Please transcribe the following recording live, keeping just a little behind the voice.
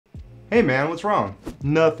Hey man, what's wrong?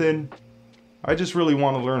 Nothing. I just really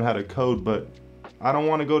want to learn how to code, but I don't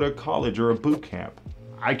want to go to college or a boot camp.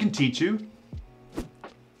 I can teach you.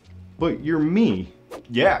 But you're me.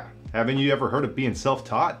 Yeah, haven't you ever heard of being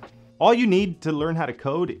self-taught? All you need to learn how to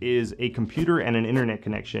code is a computer and an internet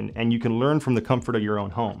connection, and you can learn from the comfort of your own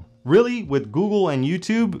home. Really, with Google and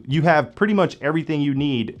YouTube, you have pretty much everything you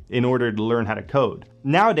need in order to learn how to code.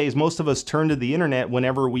 Nowadays, most of us turn to the internet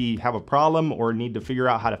whenever we have a problem or need to figure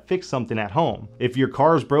out how to fix something at home. If your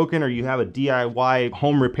car is broken or you have a DIY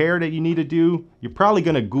home repair that you need to do, you're probably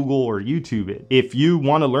gonna Google or YouTube it. If you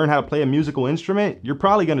wanna learn how to play a musical instrument, you're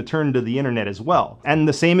probably gonna turn to the internet as well. And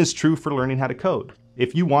the same is true for learning how to code.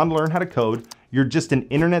 If you want to learn how to code, you're just an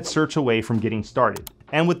internet search away from getting started.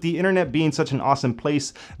 And with the internet being such an awesome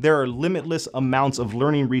place, there are limitless amounts of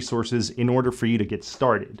learning resources in order for you to get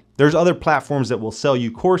started. There's other platforms that will sell you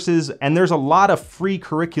courses, and there's a lot of free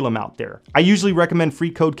curriculum out there. I usually recommend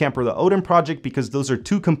Free Code Camp or the Odin Project because those are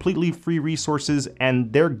two completely free resources,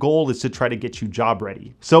 and their goal is to try to get you job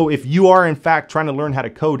ready. So if you are in fact trying to learn how to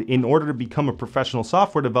code in order to become a professional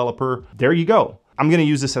software developer, there you go. I'm gonna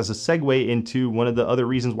use this as a segue into one of the other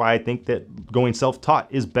reasons why I think that going self-taught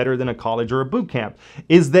is better than a college or a boot camp,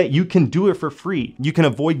 is that you can do it for free. You can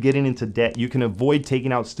avoid getting into debt. You can avoid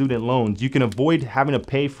taking out student loans. You can avoid having to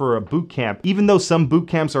pay for a boot camp. Even though some boot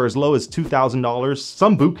camps are as low as $2,000,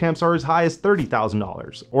 some boot camps are as high as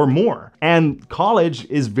 $30,000 or more. And college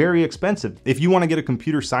is very expensive. If you wanna get a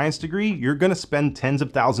computer science degree, you're gonna spend tens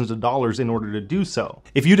of thousands of dollars in order to do so.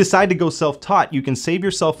 If you decide to go self-taught, you can save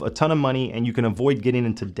yourself a ton of money and you can avoid getting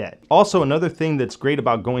into debt. Also, another thing that's great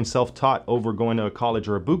about going self-taught over going to a college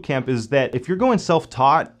or a boot camp is that if you're going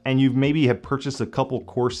self-taught and you maybe have purchased a couple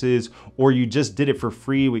courses or you just did it for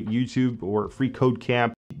free with YouTube or Free Code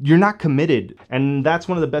Camp, you're not committed. And that's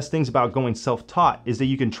one of the best things about going self-taught is that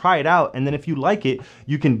you can try it out, and then if you like it,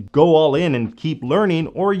 you can go all in and keep learning,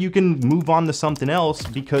 or you can move on to something else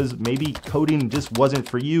because maybe coding just wasn't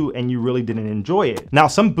for you and you really didn't enjoy it. Now,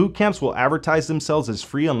 some boot camps will advertise themselves as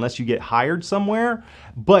free unless you get hired somewhere,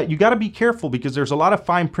 but you gotta be careful because there's a lot of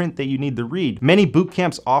fine print that you need to read. Many boot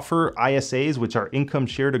camps offer ISAs, which are income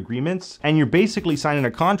shared agreements, and you're basically signing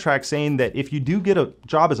a contract saying that if you do get a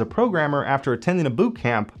job as a programmer after attending a boot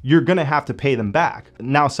camp, you're gonna have to pay them back.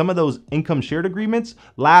 Now, some of those income shared agreements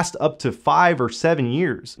last up to 5 or 7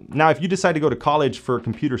 years. Now, if you decide to go to college for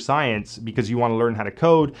computer science because you wanna learn how to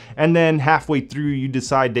code, and then halfway through you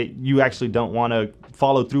decide that you actually don't wanna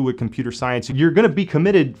follow through with computer science, you're gonna be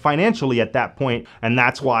committed financially at that point. And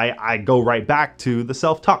that's why I go right back to the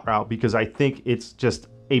self-taught route, because I think it's just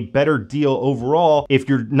a better deal overall. If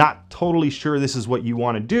you're not totally sure this is what you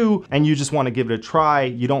want to do and you just want to give it a try,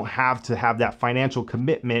 you don't have to have that financial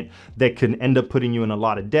commitment that can end up putting you in a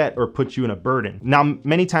lot of debt or put you in a burden. Now,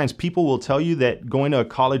 many times people will tell you that going to a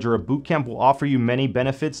college or a boot camp will offer you many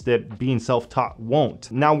benefits that being self-taught won't.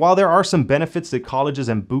 Now, while there are some benefits that colleges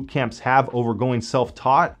and boot camps have over going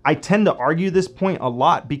self-taught, I tend to argue this point a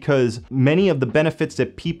lot because many of the benefits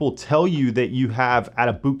that people tell you that you have at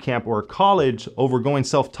a boot camp or a college over going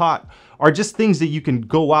self-taught are just things that you can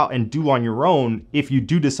go out and do on your own if you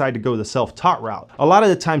do decide to go the self-taught route. A lot of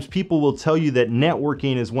the times people will tell you that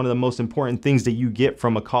networking is one of the most important things that you get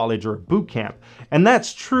from a college or a boot camp. And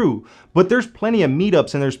that's true, but there's plenty of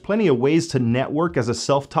meetups and there's plenty of ways to network as a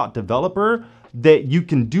self-taught developer that you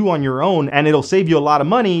can do on your own, and it'll save you a lot of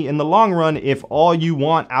money in the long run if all you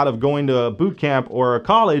want out of going to a boot camp or a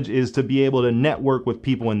college is to be able to network with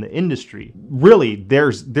people in the industry. Really,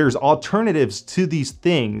 there's alternatives to these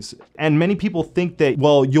things, and many people think that,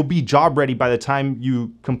 well, you'll be job ready by the time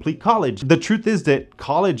you complete college. The truth is that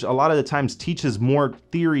college a lot of the times teaches more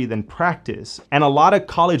theory than practice, and a lot of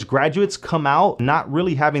college graduates come out not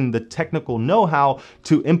really having the technical know-how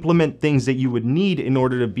to implement things that you would need in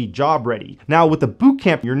order to be job ready. Now, with a boot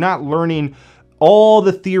camp, you're not learning all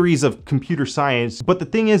the theories of computer science, but the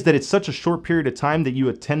thing is that it's such a short period of time that you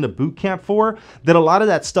attend a boot camp for that a lot of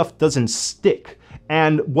that stuff doesn't stick.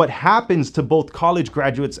 And what happens to both college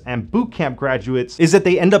graduates and boot camp graduates is that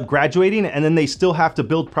they end up graduating and then they still have to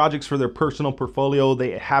build projects for their personal portfolio.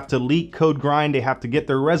 They have to leak code grind. They have to get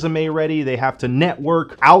their resume ready. They have to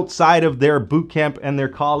network outside of their boot camp and their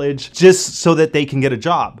college just so that they can get a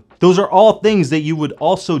job. Those are all things that you would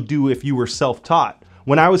also do if you were self-taught.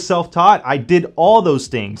 When I was self-taught, I did all those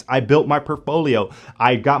things. I built my portfolio.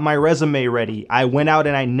 I got my resume ready. I went out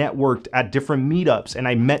and I networked at different meetups and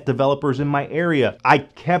I met developers in my area. I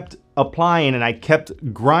kept applying and I kept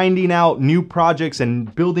grinding out new projects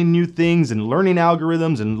and building new things and learning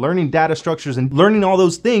algorithms and learning data structures and learning all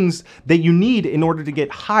those things that you need in order to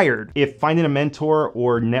get hired. If finding a mentor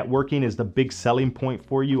or networking is the big selling point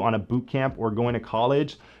for you on a boot camp or going to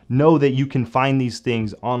college, know that you can find these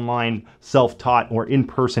things online, self-taught, or in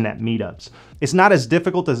person at meetups. It's not as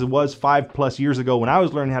difficult as it was 5+ years ago when I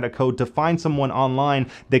was learning how to code to find someone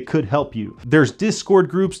online that could help you. There's Discord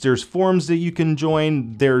groups, there's forums that you can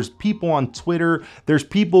join, there's people on Twitter, there's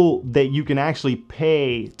people that you can actually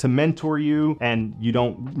pay to mentor you, and you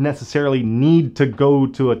don't necessarily need to go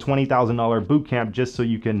to a $20,000 boot camp just so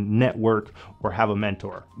you can network or have a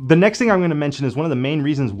mentor. The next thing I'm going to mention is one of the main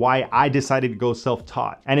reasons why I decided to go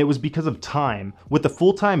self-taught, and it was because of time. With the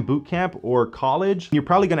full-time boot camp or college, you're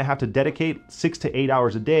probably going to have to dedicate 6 to 8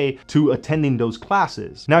 hours a day to attending those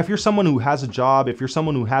classes. Now, if you're someone who has a job, if you're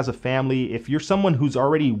someone who has a family, if you're someone who's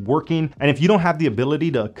already working, and if you don't have the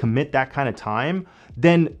ability to commit that kind of time,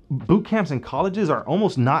 then boot camps and colleges are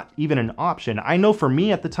almost not even an option. I know for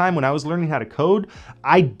me at the time when I was learning how to code,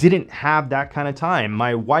 I didn't have that kind of time.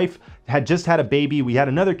 My wife had just had a baby. We had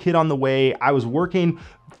another kid on the way. I was working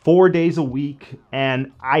 4 days a week,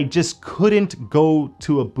 and I just couldn't go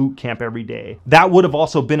to a boot camp every day. That would have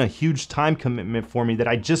also been a huge time commitment for me that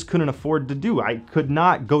I just couldn't afford to do. I could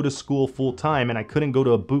not go to school full time, and I couldn't go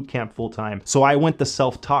to a boot camp full time. So I went the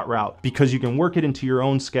self-taught route, because you can work it into your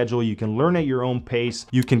own schedule, you can learn at your own pace,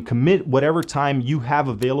 you can commit whatever time you have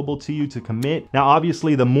available to you to commit. Now,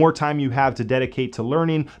 obviously, the more time you have to dedicate to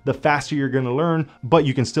learning, the faster you're gonna learn, but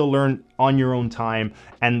you can still learn on your own time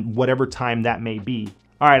and whatever time that may be.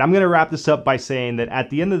 All right, I'm gonna wrap this up by saying that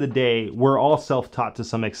at the end of the day, we're all self-taught to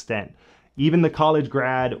some extent. Even the college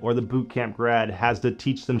grad or the boot camp grad has to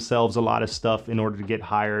teach themselves a lot of stuff in order to get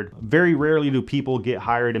hired. Very rarely do people get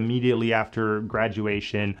hired immediately after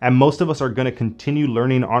graduation, and most of us are gonna continue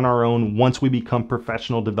learning on our own once we become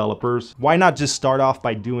professional developers. Why not just start off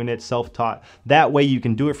by doing it self-taught? That way you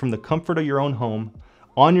can do it from the comfort of your own home,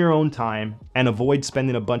 on your own time, and avoid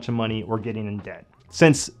spending a bunch of money or getting in debt,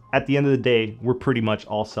 since at the end of the day, we're pretty much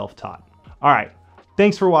all self-taught. All right,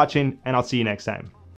 thanks for watching, and I'll see you next time.